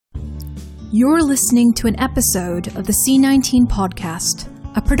You're listening to an episode of the C19 podcast,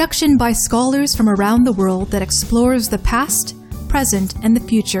 a production by scholars from around the world that explores the past, present, and the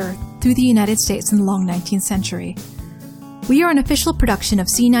future through the United States in the long 19th century. We are an official production of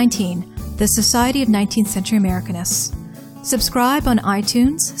C19, the Society of 19th Century Americanists. Subscribe on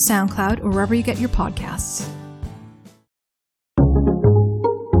iTunes, SoundCloud, or wherever you get your podcasts.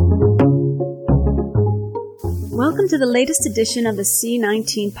 Welcome to the latest edition of the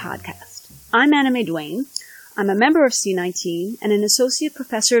C19 podcast. I'm Anna Mae Duane. I'm a member of C19 and an associate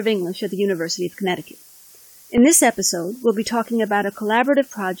professor of English at the University of Connecticut. In this episode, we'll be talking about a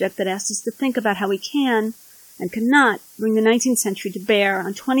collaborative project that asks us to think about how we can and cannot bring the 19th century to bear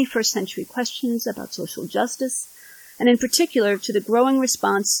on 21st century questions about social justice, and in particular to the growing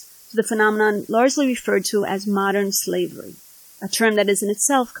response to the phenomenon largely referred to as modern slavery, a term that is in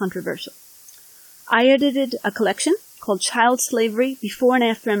itself controversial. I edited a collection called Child Slavery Before and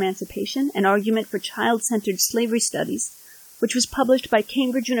After Emancipation, an Argument for Child-Centered Slavery Studies, which was published by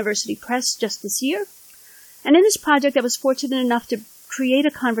Cambridge University Press just this year. And in this project, I was fortunate enough to create a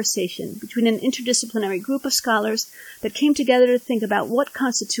conversation between an interdisciplinary group of scholars that came together to think about what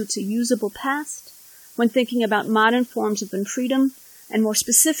constitutes a usable past when thinking about modern forms of unfreedom, and more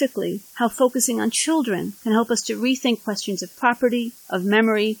specifically, how focusing on children can help us to rethink questions of property, of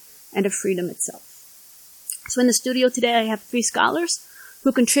memory, and of freedom itself. So in the studio today, I have three scholars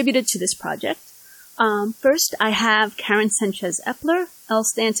who contributed to this project. First, I have Karen Sanchez-Epler, L.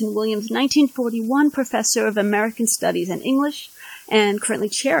 Stanton Williams 1941 Professor of American Studies and English, and currently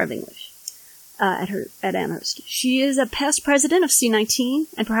Chair of English at Amherst. She is a past president of C19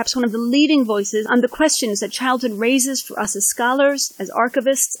 and perhaps one of the leading voices on the questions that childhood raises for us as scholars, as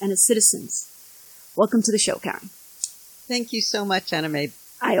archivists, and as citizens. Welcome to the show, Karen. Thank you so much, Anna Mae.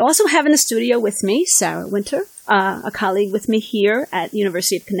 I also have in the studio with me Sarah Winter, a colleague with me here at the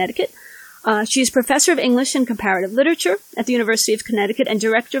University of Connecticut. She is Professor of English and Comparative Literature at the University of Connecticut and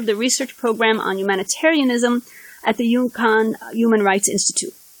Director of the Research Program on Humanitarianism at the UConn Human Rights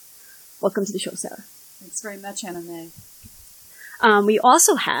Institute. Welcome to the show, Sarah. Thanks very much, Anna Mae. We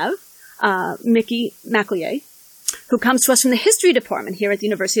also have Mickey McEllier, who comes to us from the History Department here at the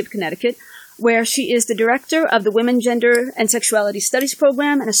University of Connecticut, where she is the director of the Women, Gender, and Sexuality Studies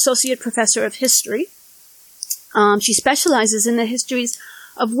program and associate professor of history. She specializes in the histories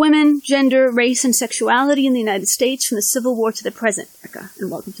of women, gender, race, and sexuality in the United States from the Civil War to the present. And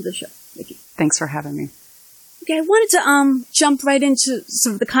welcome to the show, Mickey. Thanks for having me. Okay, I wanted to jump right into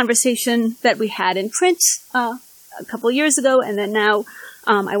sort of the conversation that we had in print a couple of years ago, and then now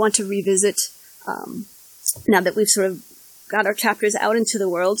I want to revisit now that we've sort of got our chapters out into the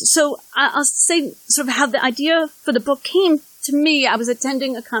world. So I'll say sort of how the idea for the book came to me. I was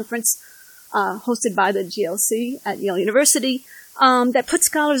attending a conference hosted by the GLC at Yale University that put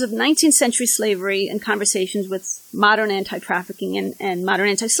scholars of 19th century slavery in conversations with modern anti-trafficking and modern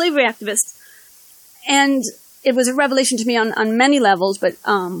anti-slavery activists. And it was a revelation to me on many levels, but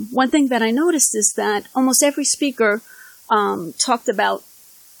one thing that I noticed is that almost every speaker talked about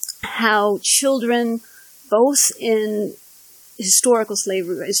how children, both in historical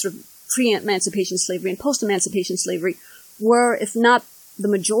slavery, sort of pre-emancipation slavery and post-emancipation slavery, were, if not the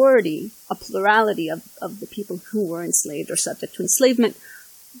majority, a plurality of the people who were enslaved or subject to enslavement.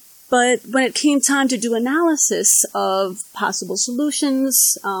 But when it came time to do analysis of possible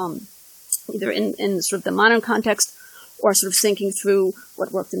solutions, either in sort of the modern context or sort of thinking through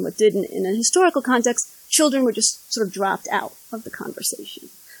what worked and what didn't in a historical context, children were just sort of dropped out of the conversation.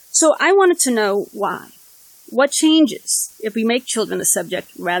 So I wanted to know why. What changes if we make children the subject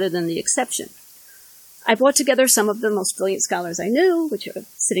rather than the exception? I brought together some of the most brilliant scholars I knew, which are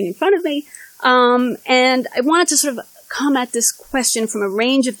sitting in front of me, and I wanted to sort of come at this question from a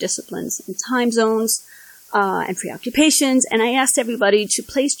range of disciplines and time zones and preoccupations, and I asked everybody to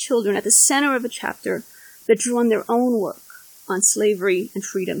place children at the center of a chapter that drew on their own work on slavery and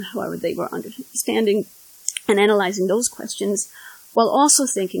freedom, however they were understanding and analyzing those questions, while also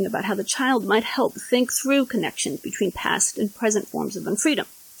thinking about how the child might help think through connections between past and present forms of unfreedom.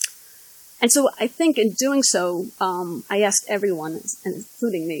 And so I think in doing so, I asked everyone,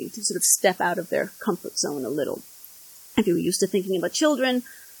 including me, to sort of step out of their comfort zone a little. If you were used to thinking about children,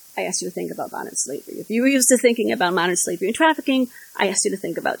 I asked you to think about modern slavery. If you were used to thinking about modern slavery and trafficking, I asked you to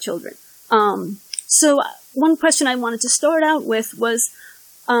think about children. So one question I wanted to start out with was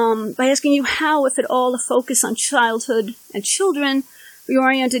by asking you how, if at all, a focus on childhood and children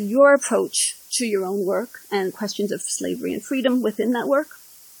reoriented your approach to your own work and questions of slavery and freedom within that work.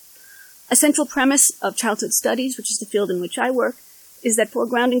 A central premise of childhood studies, which is the field in which I work, is that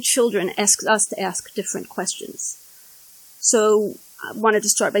foregrounding children asks us to ask different questions. So wanted to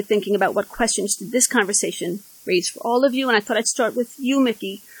start by thinking about what questions did this conversation raise for all of you. And I thought I'd start with you,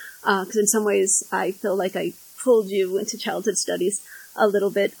 Mickey, because in some ways I feel like I pulled you into childhood studies a little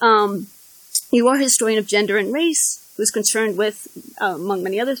bit. You are a historian of gender and race who's concerned with, among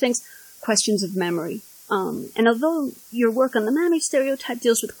many other things, questions of memory. And although your work on the mammy stereotype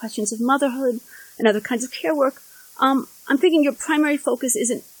deals with questions of motherhood and other kinds of care work, I'm thinking your primary focus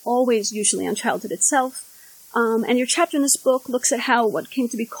isn't always usually on childhood itself. And your chapter in this book looks at how what came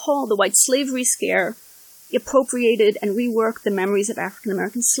to be called the white slavery scare appropriated and reworked the memories of African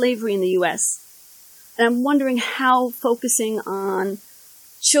American slavery in the U.S. And I'm wondering how focusing on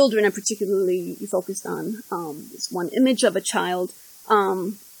children, and particularly you focused on this one image of a child,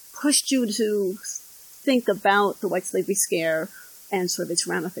 pushed you to think about the white slavery scare and sort of its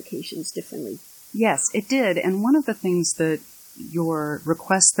ramifications differently. Yes, it did. And one of the things that your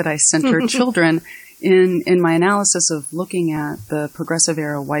request that I center children in my analysis of looking at the progressive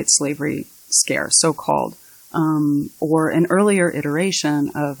era white slavery scare, so-called, or an earlier iteration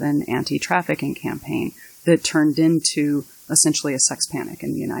of an anti-trafficking campaign that turned into essentially a sex panic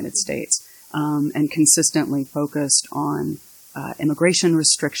in the United States, and consistently focused on immigration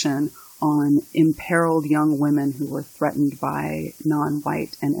restriction, on imperiled young women who were threatened by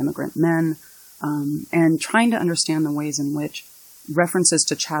non-white and immigrant men, and trying to understand the ways in which references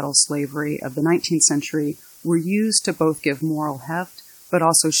to chattel slavery of the 19th century were used to both give moral heft, but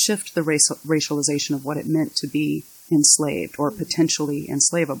also shift the racialization of what it meant to be enslaved or potentially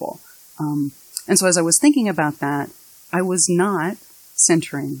enslavable. And so as I was thinking about that, I was not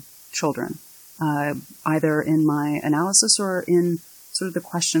centering children, either in my analysis or in sort of the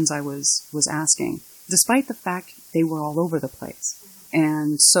questions I was asking, despite the fact they were all over the place.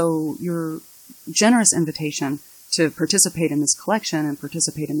 And so your generous invitation to participate in this collection and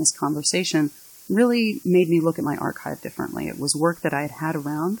participate in this conversation really made me look at my archive differently. It was work that I had had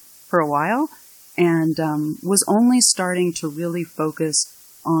around for a while and was only starting to really focus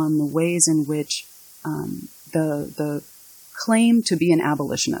on the ways in which the claim to be an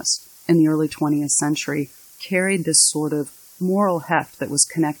abolitionist in the early 20th century carried this sort of moral heft that was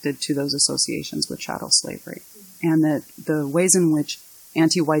connected to those associations with chattel slavery, and that the ways in which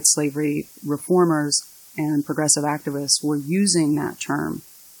anti-white slavery reformers and progressive activists were using that term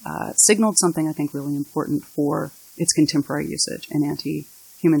signaled something I think really important for its contemporary usage in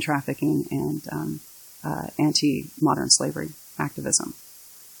anti-human trafficking and anti-modern slavery activism.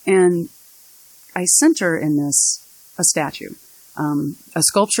 And I center in this a statue, a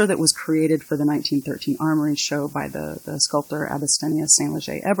sculpture that was created for the 1913 Armory show by the sculptor Abyssinius St.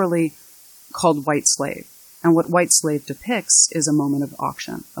 Leger Eberly, called White Slave. And what White Slave depicts is a moment of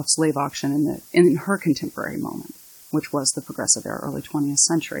auction, of slave auction in her contemporary moment, which was the progressive era, early 20th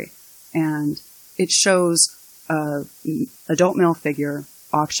century. And it shows an adult male figure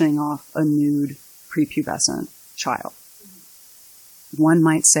auctioning off a nude, prepubescent child. One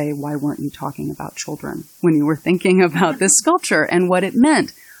might say, why weren't you talking about children when you were thinking about this sculpture and what it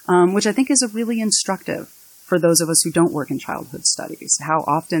meant, which I think is a really instructive for those of us who don't work in childhood studies, how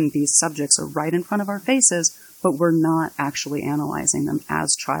often these subjects are right in front of our faces, but we're not actually analyzing them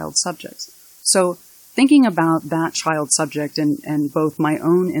as child subjects. So thinking about that child subject and both my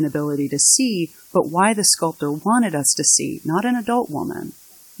own inability to see, but why the sculptor wanted us to see, not an adult woman,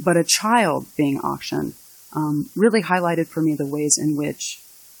 but a child being auctioned, really highlighted for me the ways in which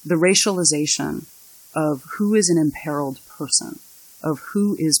the racialization of who is an imperiled person, of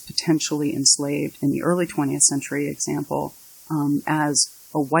who is potentially enslaved in the early 20th century example, as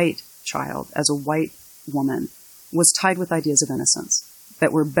a white child, as a white woman, was tied with ideas of innocence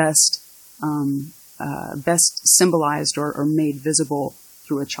that were best symbolized or made visible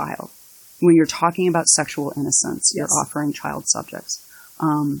through a child. When you're talking about sexual innocence, yes, you're offering child subjects.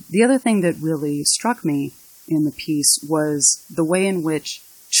 The other thing that really struck me in the piece was the way in which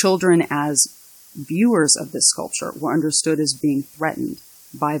children as viewers of this sculpture were understood as being threatened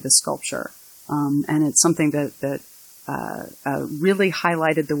by the sculpture. And it's something that really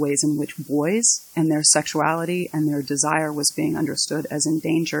highlighted the ways in which boys and their sexuality and their desire was being understood as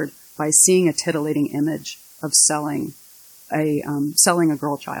endangered by seeing a titillating image of selling a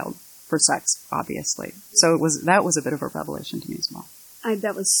girl child for sex, obviously. So that was a bit of a revelation to me as well.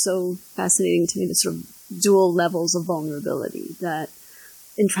 That was so fascinating to me, the sort of dual levels of vulnerability that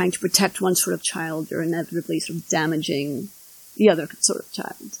in trying to protect one sort of child, you're inevitably sort of damaging the other sort of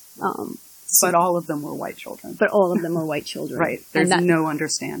child. But all of them were white children. But all of them were white children. Right. There's no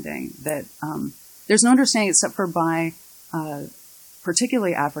understanding that, there's no understanding except for by,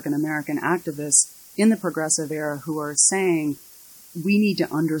 particularly African-American activists in the progressive era who are saying we need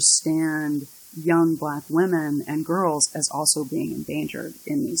to understand young black women and girls as also being endangered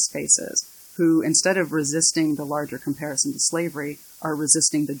in these spaces, who, instead of resisting the larger comparison to slavery, are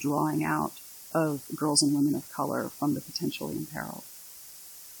resisting the drawing out of girls and women of color from the potentially imperiled.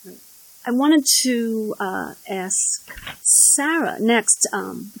 I wanted to ask Sarah next,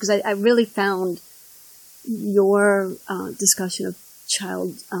 because I really found your discussion of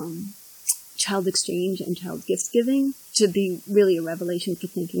child exchange and child gift giving to be really a revelation for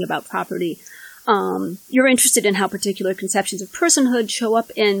thinking about property. You're interested in how particular conceptions of personhood show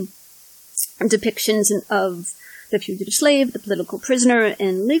up in depictions of the fugitive slave, the political prisoner,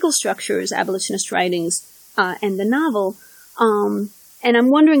 in legal structures, abolitionist writings, and the novel. And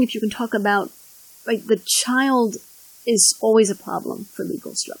I'm wondering if you can talk about, like, the child is always a problem for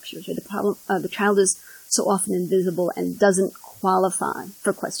legal structures. Right? The child is so often invisible and doesn't qualify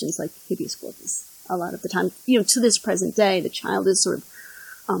for questions like habeas corpus. A lot of the time, to this present day, the child is sort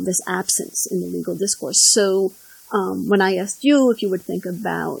of this absence in the legal discourse. So when I asked you if you would think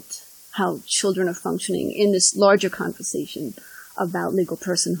about how children are functioning in this larger conversation about legal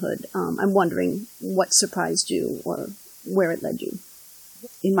personhood, I'm wondering what surprised you or where it led you.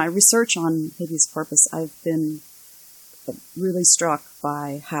 In my research on habeas corpus, I've been really struck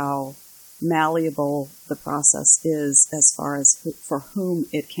by how malleable the process is as far as for whom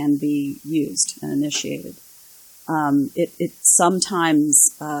it can be used and initiated. It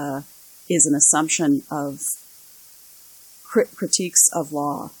sometimes is an assumption of critiques of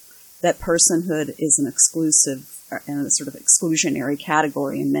law that personhood is an exclusive and a sort of exclusionary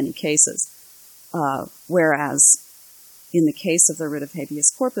category in many cases, whereas in the case of the writ of habeas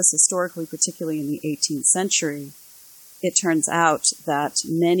corpus, historically, particularly in the 18th century, it turns out that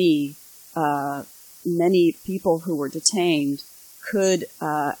many people who were detained could,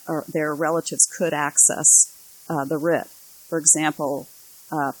 or their relatives could access the writ. For example,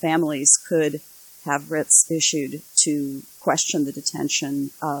 families could have writs issued to question the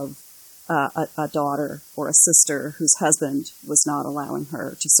detention of a daughter or a sister whose husband was not allowing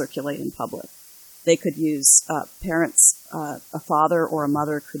her to circulate in public. They could use parents, a father or a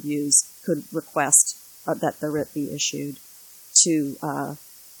mother could request that the writ be issued to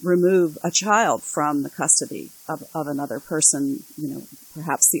remove a child from the custody of another person,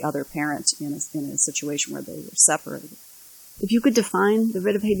 perhaps the other parent in a situation where they were separated. If you could define the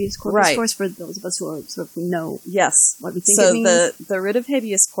writ of habeas corpus right. for us, for those of us who know yes. what we think it means. So the writ of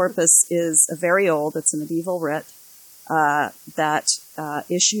habeas corpus is very old. It's a medieval writ that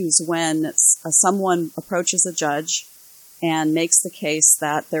issues when someone approaches a judge and makes the case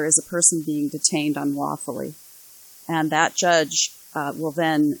that there is a person being detained unlawfully. And that judge will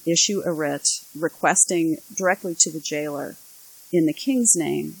then issue a writ requesting directly to the jailer in the king's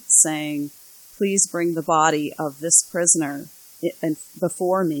name, saying, please bring the body of this prisoner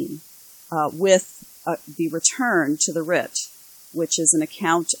before me with the return to the writ, which is an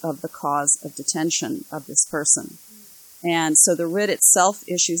account of the cause of detention of this person. And so the writ itself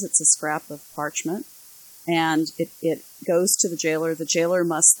issues, it's a scrap of parchment, and it goes to the jailer. The jailer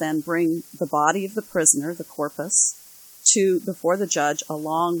must then bring the body of the prisoner, the corpus, before the judge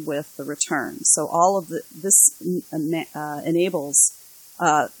along with the return. So all of this enables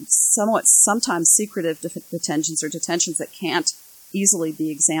sometimes secretive detentions or detentions that can't easily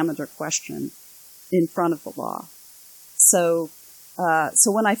be examined or questioned in front of the law. So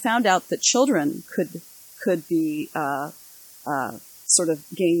when I found out that children could be sort of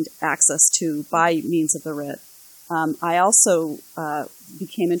gained access to by means of the writ, I also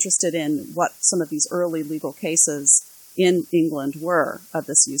became interested in what some of these early legal cases in England were of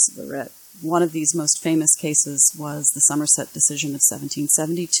this use of the writ. One of these most famous cases was the Somerset decision of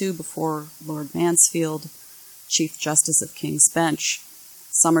 1772 before Lord Mansfield, Chief Justice of King's Bench.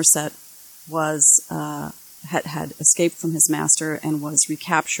 Somerset had escaped from his master and was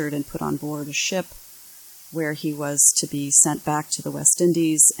recaptured and put on board a ship where he was to be sent back to the West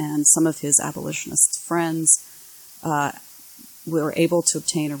Indies, and some of his abolitionist friends were able to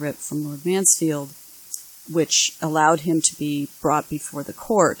obtain a writ from Lord Mansfield, which allowed him to be brought before the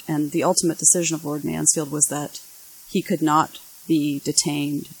court. And the ultimate decision of Lord Mansfield was that he could not be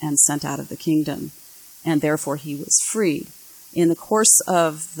detained and sent out of the kingdom, and therefore he was freed. In the course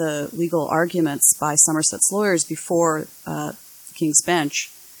of the legal arguments by Somerset's lawyers before the King's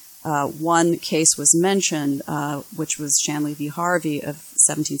Bench, one case was mentioned, which was Shanley v. Harvey of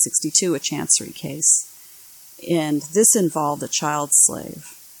 1762, a chancery case. And this involved a child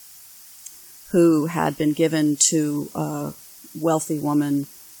slave who had been given to a wealthy woman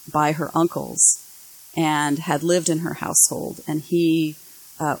by her uncles and had lived in her household. And he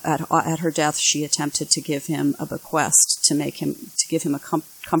at her death, she attempted to give him a bequest to give him a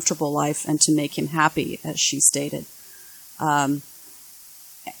comfortable life and to make him happy, as she stated. And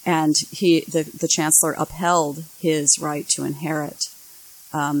the chancellor upheld his right to inherit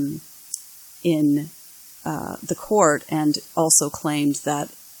in the court, and also claimed that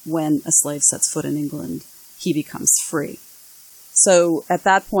when a slave sets foot in England, he becomes free. So at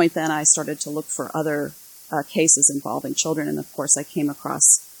that point, then I started to look for other cases involving children, and of course I came across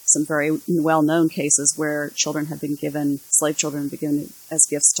some very well-known cases where slave children had been given as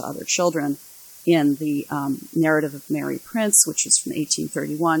gifts to other children. In the narrative of Mary Prince, which is from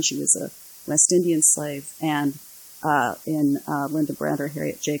 1831, she was a West Indian slave, and in Linda Brander,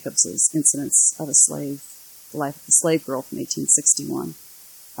 Harriet Jacobs' Incidents of the Life of a Slave Girl from 1861.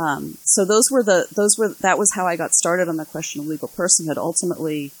 So that was how I got started on the question of legal personhood.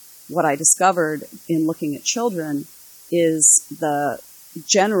 Ultimately, what I discovered in looking at children is the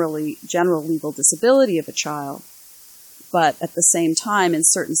general legal disability of a child. But at the same time, in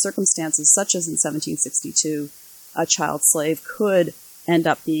certain circumstances, such as in 1762, a child slave could end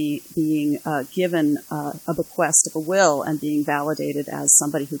up being given a bequest of a will and being validated as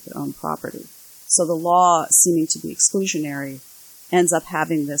somebody who could own property. So the law, seeming to be exclusionary, ends up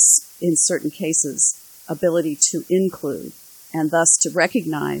having this, in certain cases, ability to include and thus to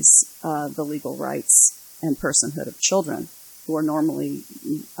recognize the legal rights and personhood of children who are normally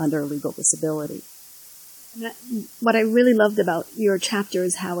under legal disability. What I really loved about your chapter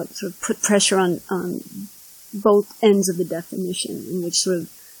is how it sort of put pressure on both ends of the definition, in which sort of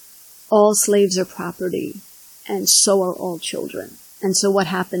all slaves are property and so are all children. And so what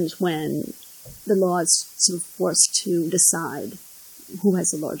happens when the law is sort of forced to decide who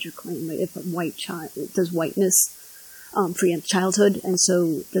has a larger claim? Right? If a white child, does whiteness preempt childhood, and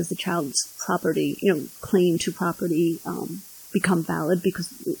so does the child's property, claim to property become valid because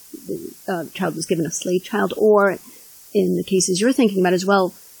the child was given a slave child? Or in the cases you're thinking about as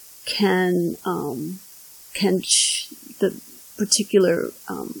well, can the particular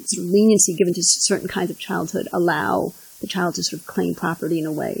sort of leniency given to certain kinds of childhood allow the child to sort of claim property in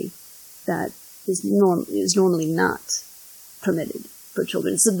a way that is normally not permitted for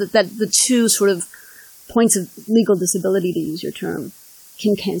children? So that the two sort of points of legal disability, to use your term,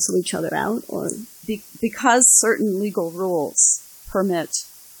 can cancel each other out? Or because certain legal rules permit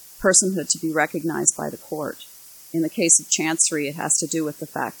personhood to be recognized by the court. In the case of chancery, it has to do with the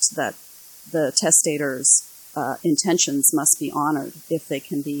fact that the testator's intentions must be honored if they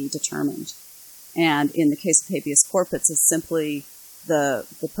can be determined. And in the case of habeas corpus, it's simply the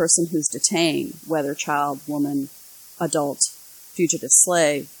person who's detained, whether child, woman, adult, fugitive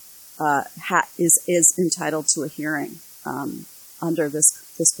slave, is entitled to a hearing under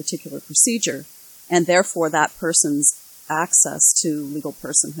this particular procedure, and therefore that person's access to legal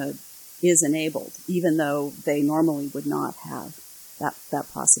personhood is enabled, even though they normally would not have that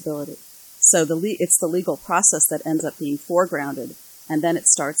possibility. So it's the legal process that ends up being foregrounded, and then it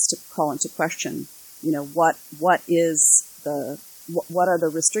starts to call into question, what are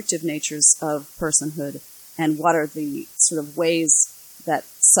the restrictive natures of personhood, and what are the sort of ways that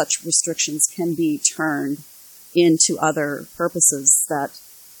such restrictions can be turned into other purposes that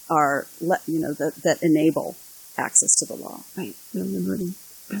are, that enable access to the law. Right. Really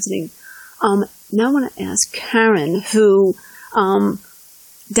fascinating. Now I want to ask Karen, who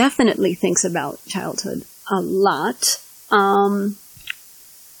definitely thinks about childhood a lot. And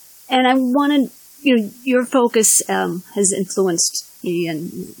I wanted, your focus has influenced me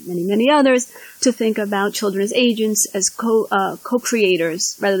and many, many others to think about children as agents, as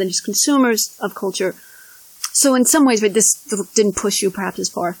co-creators, rather than just consumers of culture. So in some ways, this didn't push you perhaps as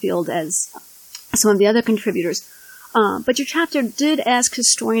far afield as some of the other contributors. But your chapter did ask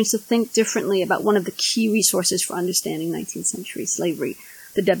historians to think differently about one of the key resources for understanding 19th century slavery,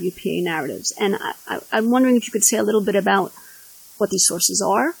 the WPA narratives. And I'm wondering if you could say a little bit about what these sources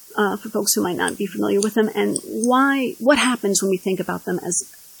are for folks who might not be familiar with them, and what happens when we think about them as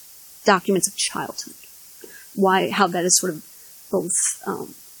documents of childhood. How that is sort of both,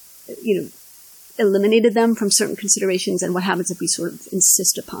 eliminated them from certain considerations, and what happens if we sort of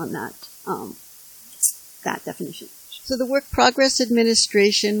insist upon that definition. So the Work Progress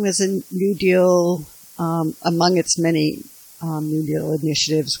Administration was a New Deal, among its many New Deal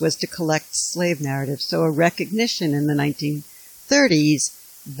initiatives, was to collect slave narratives. So a recognition in the 1930s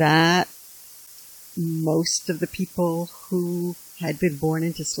that most of the people who had been born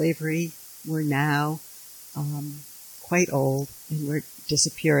into slavery were now quite old and were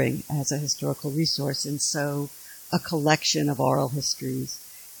disappearing as a historical resource, and so a collection of oral histories.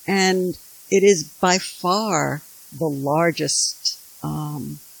 And it is by far the largest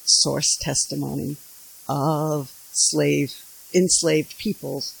source testimony of enslaved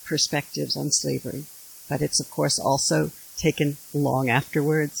people's perspectives on slavery. But it's, of course, also taken long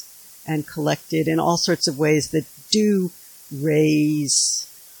afterwards and collected in all sorts of ways that do raise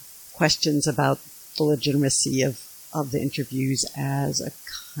questions about the legitimacy of the interviews as a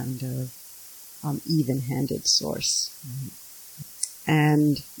kind of even-handed source.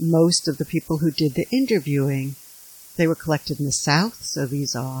 And most of the people who did the interviewing, they were collected in the South, so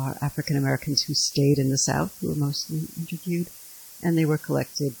these are African Americans who stayed in the South who were mostly interviewed, and they were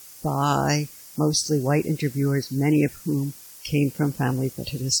collected by mostly white interviewers, many of whom came from families that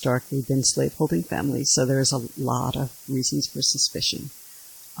had historically been slaveholding families, so there's a lot of reasons for suspicion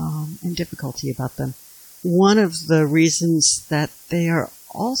and difficulty about them. One of the reasons that they are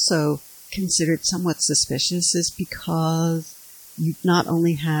also considered somewhat suspicious is because you not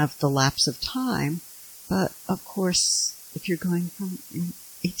only have the lapse of time, but of course, if you're going from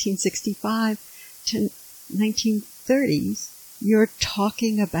 1865 to 1930s, you're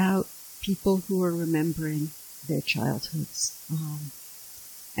talking about people who are remembering their childhoods.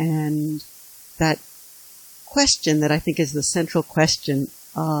 And that question that I think is the central question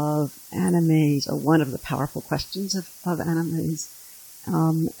of Anna May's, or one of the powerful questions of Anna May's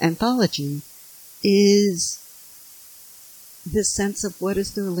anthology, is the sense of what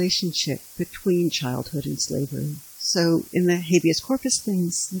is the relationship between childhood and slavery. So in the habeas corpus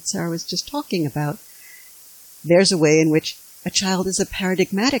things that Sarah was just talking about, there's a way in which a child is a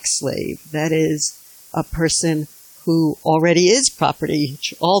paradigmatic slave. That is, a person who already is property.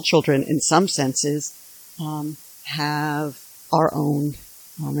 All children, in some senses, are owned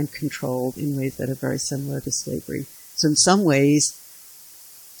and controlled in ways that are very similar to slavery. So in some ways,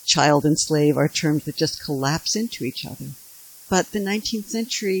 child and slave are terms that just collapse into each other. But the 19th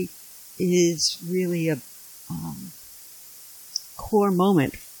century is really a core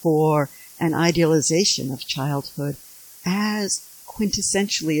moment for an idealization of childhood as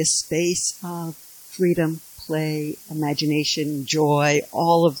quintessentially a space of freedom, play, imagination, joy,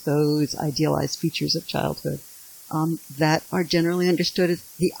 all of those idealized features of childhood that are generally understood as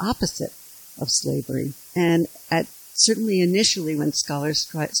the opposite of slavery. And certainly initially when scholars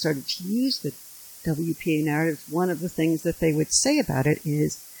started to use the WPA narrative, one of the things that they would say about it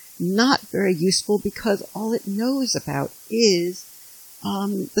is not very useful because all it knows about is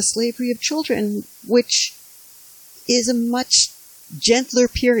the slavery of children, which is a much gentler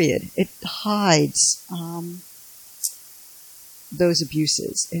period. It hides those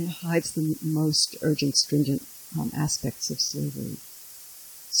abuses. It hides the most urgent, stringent aspects of slavery.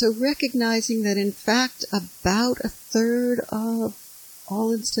 So recognizing that, in fact, about a third of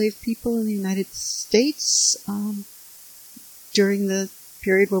all enslaved people in the United States during the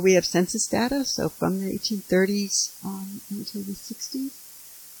period where we have census data, so from the 1830s until the 60s,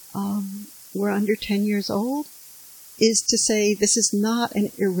 were under 10 years old, is to say this is not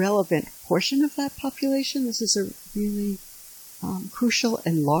an irrelevant portion of that population. This is a really crucial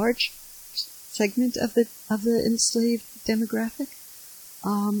and large segment of the enslaved demographic,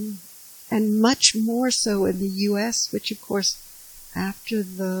 and much more so in the U.S., which, of course, after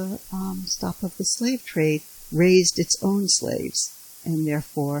the stop of the slave trade, raised its own slaves, and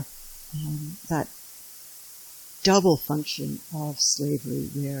therefore that double function of slavery,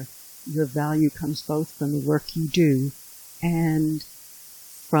 where your value comes both from the work you do and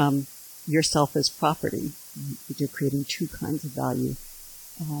from yourself as property. You're creating two kinds of value.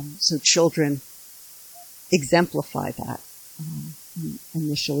 So children exemplify that,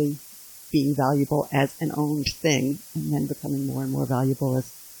 initially being valuable as an owned thing and then becoming more and more valuable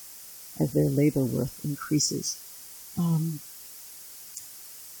as their labor worth increases.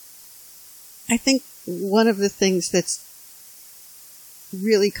 I think one of the things that's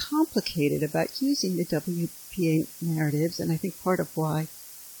really complicated about using the WPA narratives, and I think part of why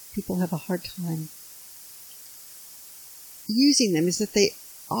people have a hard time using them, is that they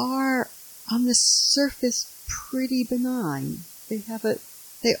are, on the surface, pretty benign. They have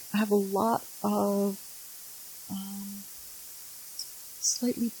a lot of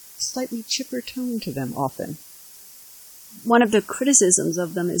slightly chipper tone to them often. One of the criticisms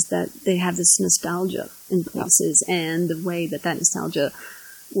of them is that they have this nostalgia in places, and the way that nostalgia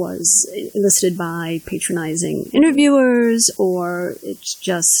was elicited by patronizing interviewers, or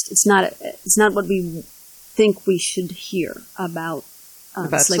it's not what we think we should hear about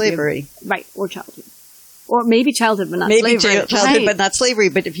slavery, right? Or childhood, or maybe childhood, but not maybe slavery. Childhood, right. but not slavery.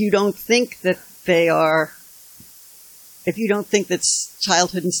 But if you don't think that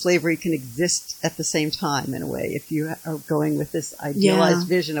childhood and slavery can exist at the same time, in a way, if you are going with this idealized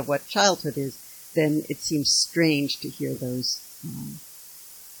vision of what childhood is, then it seems strange to hear those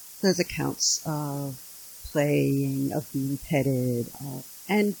those accounts of playing, of being petted,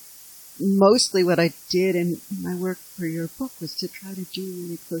 and mostly what I did in my work for your book was to try to do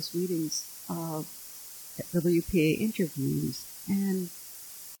really close readings of WPA interviews. And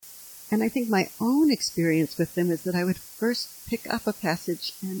I think my own experience with them is that I would first pick up a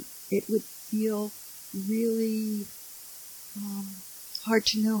passage and it would feel really hard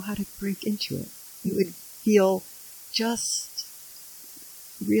to know how to break into it. It would feel just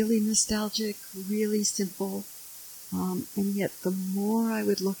really nostalgic, really simple, and yet the more I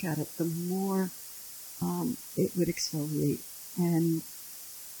would look at it, the more it would exfoliate and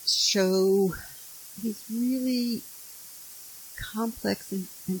show these really complex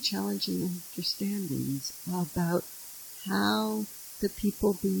and challenging understandings about how the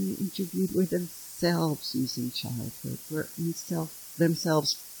people being interviewed were themselves using childhood, were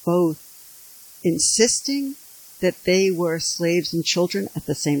themselves both insisting that they were slaves and children at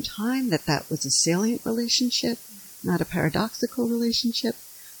the same time, that was a salient relationship, not a paradoxical relationship,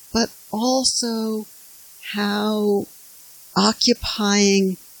 but also how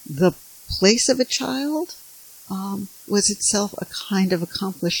occupying the place of a child was itself a kind of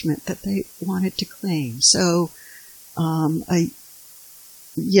accomplishment that they wanted to claim. So a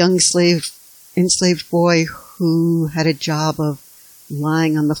young enslaved boy who had a job of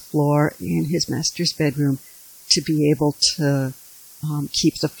lying on the floor in his master's bedroom to be able to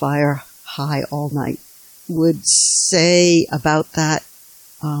keep the fire high all night would say about that,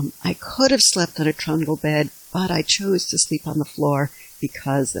 I could have slept on a trundle bed, but I chose to sleep on the floor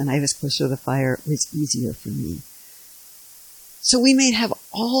because then I was closer to the fire. It was easier for me. So we may have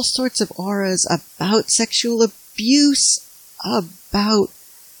all sorts of auras about sexual abuse,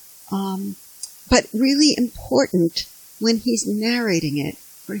 but really important when he's narrating it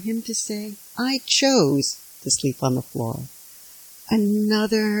for him to say, I chose to sleep on the floor.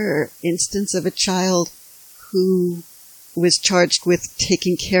 Another instance of a child who was charged with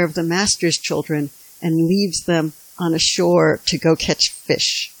taking care of the master's children and leaves them on a shore to go catch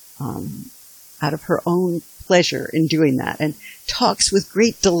fish out of her own pleasure in doing that, and talks with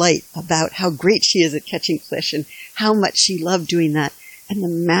great delight about how great she is at catching fish and how much she loved doing that. And the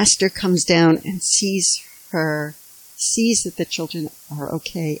master comes down and sees that the children are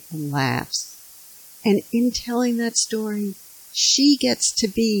okay, and laughs. And in telling that story, she gets to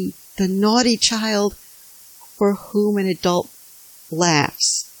be the naughty child for whom an adult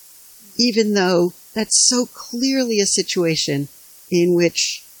laughs, even though that's so clearly a situation in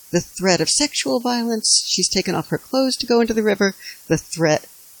which the threat of sexual violence, she's taken off her clothes to go into the river, the threat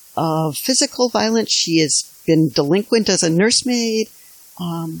of physical violence, she has been delinquent as a nursemaid,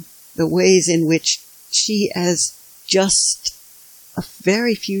 the ways in which she, as just a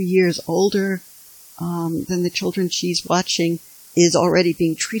very few years older than the children she's watching, is already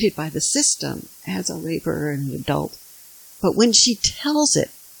being treated by the system as a laborer and an adult. But when she tells it,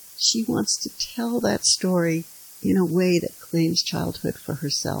 she wants to tell that story in a way that claims childhood for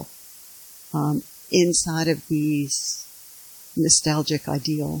herself, inside of these nostalgic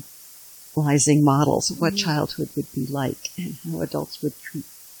idealizing models of what childhood would be like and how adults would treat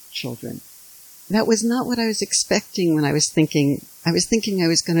children. That was not what I was expecting when I was thinking. I was thinking I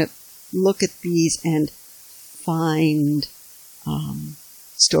was going to look at these and find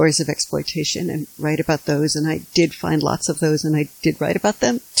stories of exploitation and write about those, and I did find lots of those, and I did write about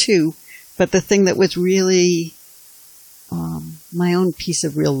them too. But the thing that was really my own piece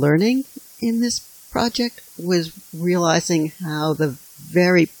of real learning in this project was realizing how the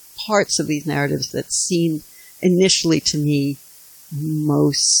very parts of these narratives that seemed initially to me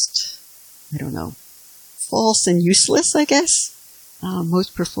most, false and useless, I guess,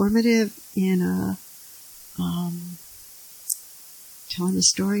 most performative in telling the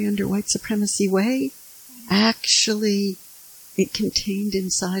story under white supremacy way, actually it contained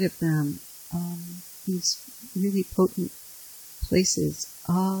inside of them these really potent places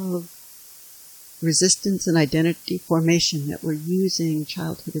of resistance and identity formation that were using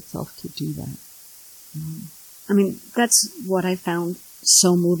childhood itself to do that. That's what I found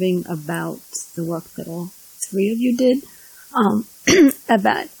so moving about the work that all three of you did.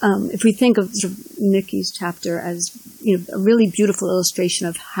 If we think of sort of Nikki's chapter as, a really beautiful illustration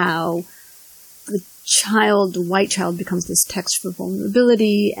of how the white child becomes this text for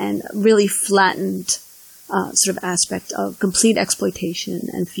vulnerability and really flattened sort of aspect of complete exploitation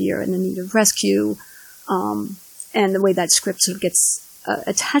and fear and the need of rescue, and the way that script sort of gets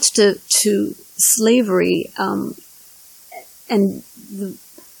attached to slavery, and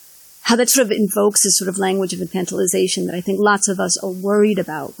how that sort of invokes this sort of language of infantilization that I think lots of us are worried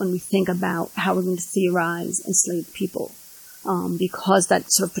about when we think about how we're going to theorize enslaved people. because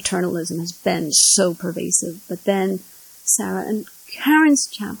that sort of paternalism has been so pervasive. But then Sarah and Karen's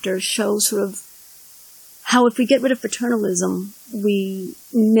chapter shows sort of how if we get rid of paternalism, we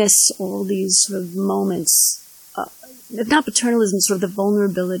miss all these sort of moments, if not paternalism, sort of the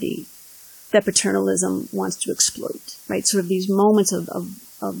vulnerability that paternalism wants to exploit, right? Sort of these moments of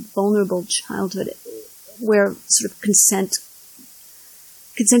vulnerable childhood where sort of consent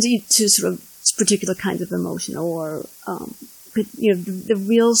to sort of particular kinds of emotion or, the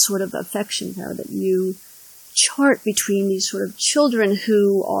real sort of affection there that you chart between these sort of children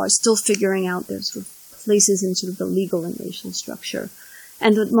who are still figuring out their sort of places in sort of the legal and racial structure,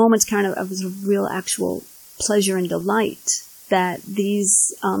 and the moments kind of sort of real actual pleasure and delight that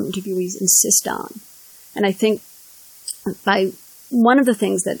these interviewees insist on. And I think by one of the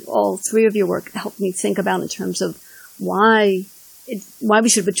things that all three of your work helped me think about in terms of why we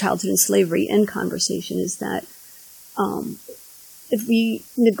should put childhood and slavery in conversation is that if we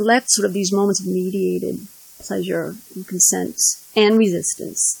neglect sort of these moments of mediated pleasure and consent and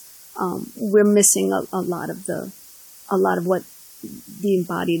resistance, we're missing a lot of what the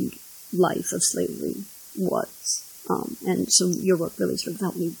embodied life of slavery was. And so your work really sort of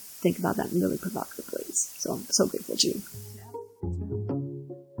helped me think about that in really provocative ways. So I'm so grateful to you.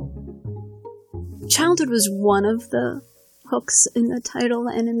 Childhood was one of the hooks in the title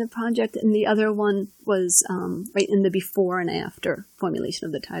and in the project, and the other one was right in the before and after formulation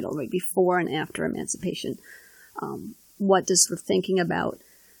of the title, right before and after emancipation. What does sort of thinking about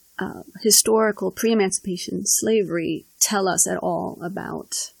historical pre-emancipation slavery tell us at all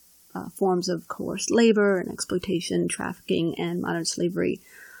about forms of coerced labor and exploitation, trafficking, and modern slavery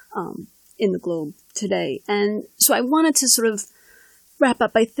in the globe today? And so I wanted to sort of wrap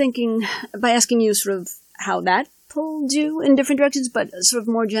up by asking you sort of how that pulled you in different directions, but sort of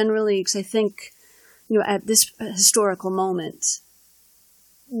more generally, because I think, at this historical moment,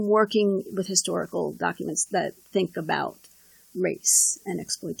 working with historical documents that think about race and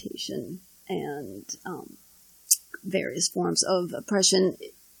exploitation and various forms of oppression,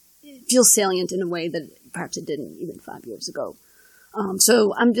 it feels salient in a way that perhaps it didn't even 5 years ago.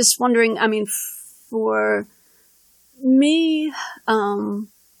 So I'm just wondering, for me,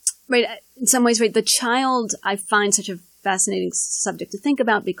 right, in some ways, right, the child I find such a fascinating subject to think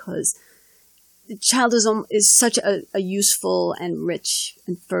about because the child is such a useful and rich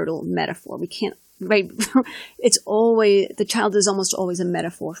and fertile metaphor. We can't, right, the child is almost always a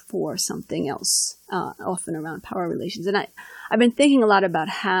metaphor for something else, often around power relations. And I've been thinking a lot about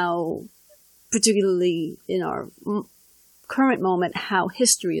how, particularly in our current moment, how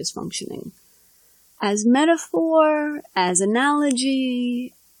history is functioning as metaphor, as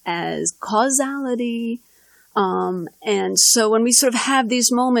analogy, as causality. And so when we sort of have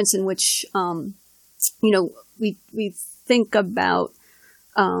these moments in which, we think about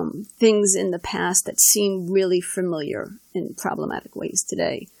things in the past that seem really familiar in problematic ways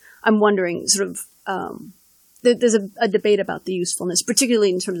today, I'm wondering sort of, there's a debate about the usefulness,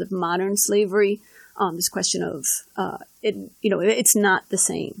 particularly in terms of modern slavery, this question of, it's not the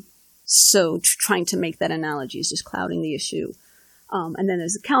same. So trying to make that analogy is just clouding the issue. And then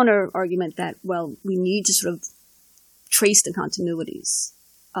there's a counter argument that, well, we need to sort of trace the continuities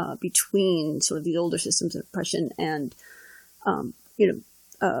between sort of the older systems of oppression and,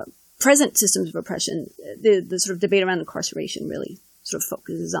 present systems of oppression. The sort of debate around incarceration really sort of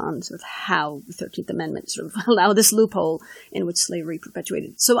focuses on sort of how the 13th Amendment sort of allowed this loophole in which slavery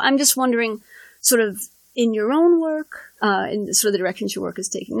perpetuated. So I'm just wondering, sort of in your own work, in sort of the directions your work is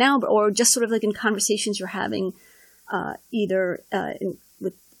taking now, or just sort of like in conversations you're having either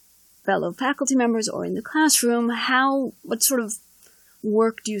with fellow faculty members or in the classroom, what sort of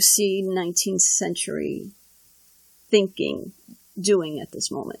work do you see 19th century thinking doing at this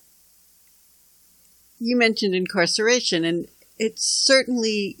moment? You mentioned incarceration, and it's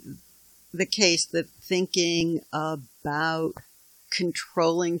certainly the case that thinking about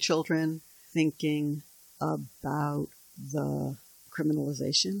controlling children, thinking about the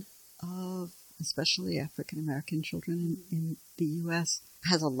criminalization of especially African-American children in the U.S.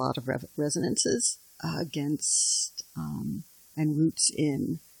 has a lot of resonances against and roots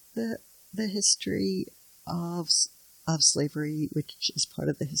in the history of slavery, which is part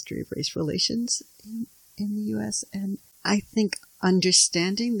of the history of race relations in the U.S. And I think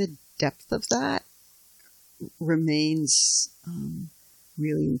understanding the depth of that remains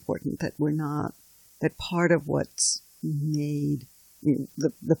really important, that that part of what's made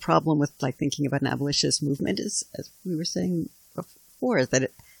the problem with thinking about an abolitionist movement is, as we were saying before, is that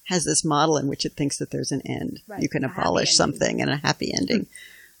it has this model in which it thinks that there's an end. Right. You can abolish something and a happy ending.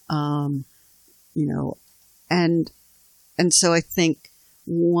 And And so I think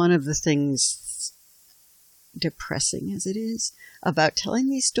one of the things, depressing as it is, about telling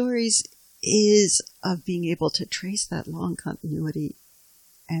these stories is of being able to trace that long continuity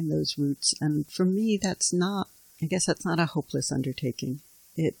and those roots. And for me, that's not a hopeless undertaking.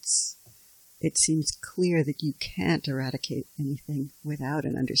 It seems clear that you can't eradicate anything without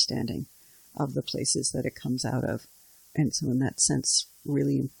an understanding of the places that it comes out of. And so in that sense,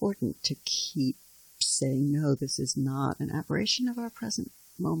 really important to keep saying, no, this is not an aberration of our present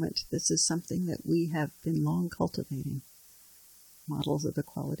moment. This is something that we have been long cultivating. Models of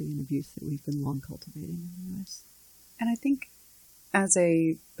equality and abuse that we've been long cultivating in the U.S. And I think as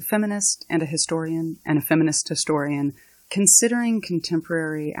a feminist and a historian and a feminist historian, considering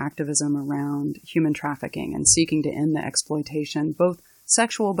contemporary activism around human trafficking and seeking to end the exploitation, both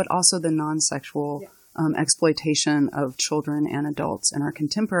sexual but also the non-sexual exploitation of children and adults in our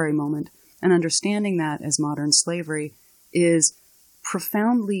contemporary moment, and understanding that as modern slavery is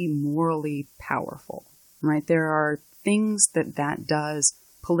profoundly morally powerful, right? There are things that does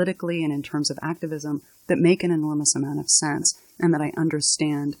politically and in terms of activism that make an enormous amount of sense, and that I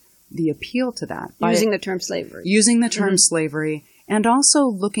understand the appeal to that. Using the term slavery. Using the term slavery, and also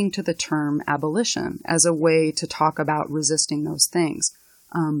looking to the term abolition as a way to talk about resisting those things.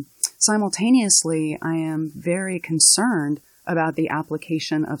 Simultaneously, I am very concerned about the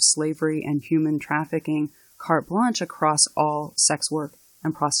application of slavery and human trafficking carte blanche across all sex work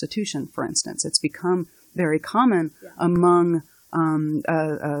and prostitution, for instance. It's become very common among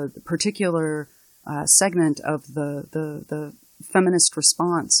a particular segment of the feminist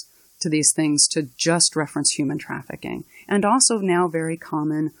response to these things to just reference human trafficking. And also now very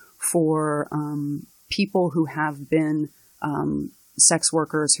common for people who have been sex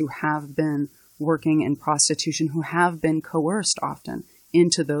workers, who have been working in prostitution, who have been coerced often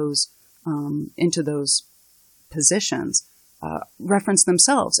into those positions, reference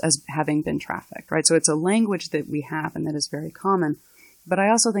themselves as having been trafficked, right? So it's a language that we have and that is very common, but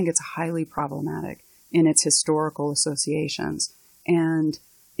I also think it's highly problematic in its historical associations, and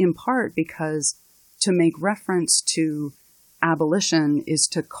in part because to make reference to abolition is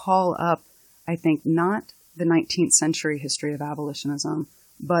to call up, I think, not the 19th century history of abolitionism,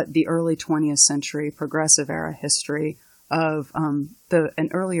 but the early 20th century progressive era history of an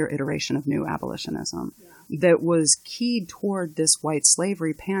earlier iteration of new abolitionism that was keyed toward this white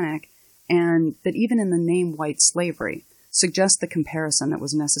slavery panic, and that even in the name white slavery suggests the comparison that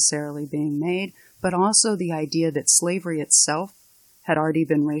was necessarily being made, but also the idea that slavery itself had already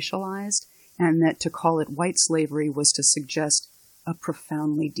been racialized, and that to call it white slavery was to suggest a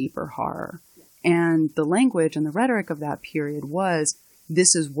profoundly deeper horror. And the language and the rhetoric of that period was,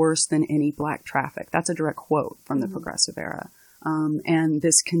 this is worse than any black traffic. That's a direct quote from the progressive era. And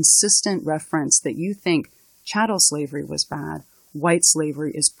this consistent reference that you think chattel slavery was bad, white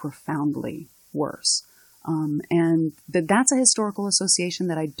slavery is profoundly worse. And that's a historical association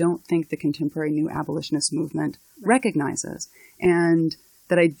that I don't think the contemporary new abolitionist movement recognizes. And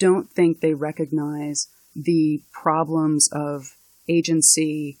that I don't think they recognize the problems of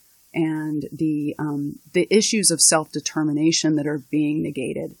agency and the issues of self-determination that are being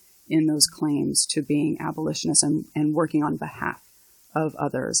negated in those claims to being abolitionists and working on behalf of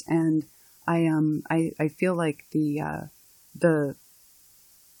others. And I feel like the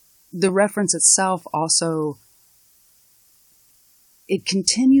reference itself also, it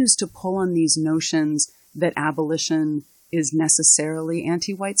continues to pull on these notions that abolition is necessarily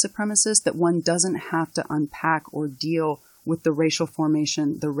anti-white supremacist, that one doesn't have to unpack or deal with the racial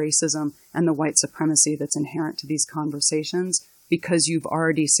formation, the racism, and the white supremacy that's inherent to these conversations, because you've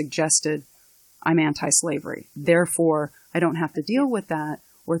already suggested, I'm anti-slavery. Therefore, I don't have to deal with that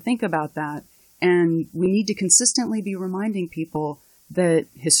or think about that. And we need to consistently be reminding people that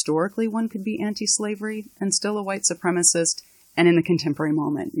historically one could be anti-slavery and still a white supremacist, and in the contemporary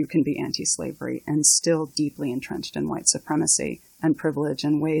moment you can be anti-slavery and still deeply entrenched in white supremacy and privilege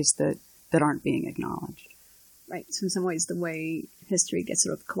in ways that aren't being acknowledged. Right. So in some ways the way history gets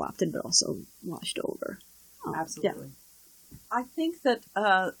sort of co-opted but also washed over. Absolutely. Yeah. I think that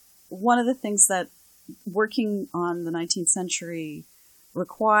one of the things that working on the 19th century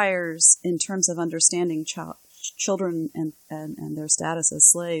requires in terms of understanding children and their status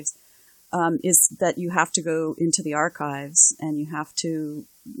as slaves is that you have to go into the archives and you have to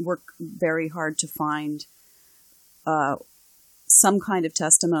work very hard to find some kind of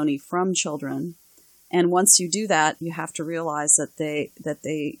testimony from children. And once you do that, you have to realize that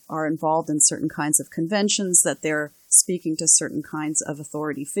they are involved in certain kinds of conventions, that they're speaking to certain kinds of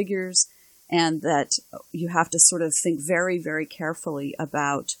authority figures, and that you have to sort of think very, very carefully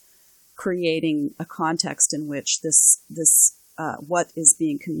about creating a context in which this what is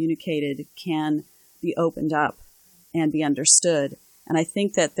being communicated can be opened up and be understood. And I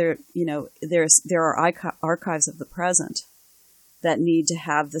think that there are archives of the present that need to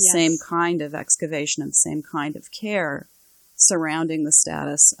have the same kind of excavation and the same kind of care surrounding the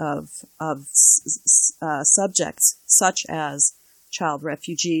status of subjects such as child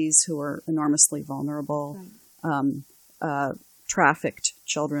refugees who are enormously vulnerable, trafficked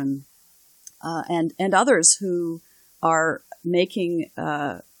children, and others who are making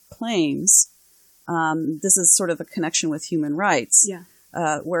claims. This is sort of a connection with human rights,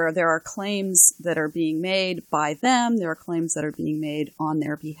 where there are claims that are being made by them, there are claims that are being made on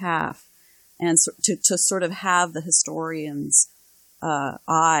their behalf. And so to sort of have the historian's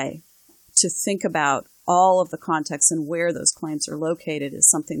eye to think about all of the context and where those claims are located is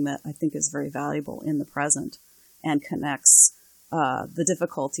something that I think is very valuable in the present and connects the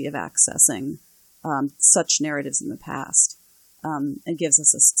difficulty of accessing such narratives in the past and gives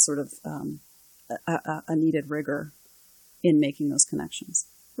us a sort of a needed rigor in making those connections.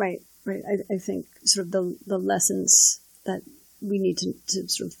 Right. I think sort of the lessons that we need to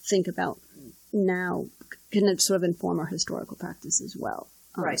sort of think about now can sort of inform our historical practice as well.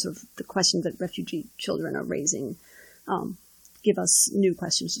 Sort of the questions that refugee children are raising give us new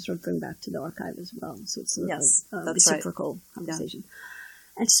questions to sort of bring back to the archive as well. So it's sort of a reciprocal conversation. Yeah.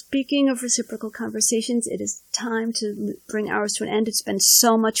 And speaking of reciprocal conversations, it is time to bring ours to an end. It's been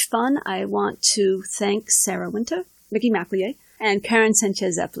so much fun. I want to thank Sarah Winter, Mickey Maclier, and Karen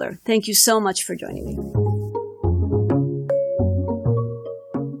Sanchez-Epler. Thank you so much for joining me.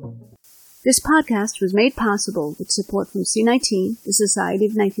 This podcast was made possible with support from C19, the Society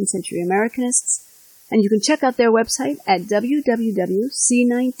of 19th Century Americanists, and you can check out their website at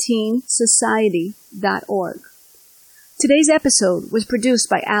www.c19society.org. Today's episode was produced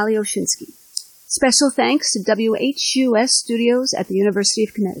by Ali Oshinsky. Special thanks to WHUS Studios at the University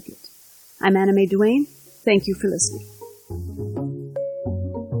of Connecticut. I'm Anna Mae Duane. Thank you for listening.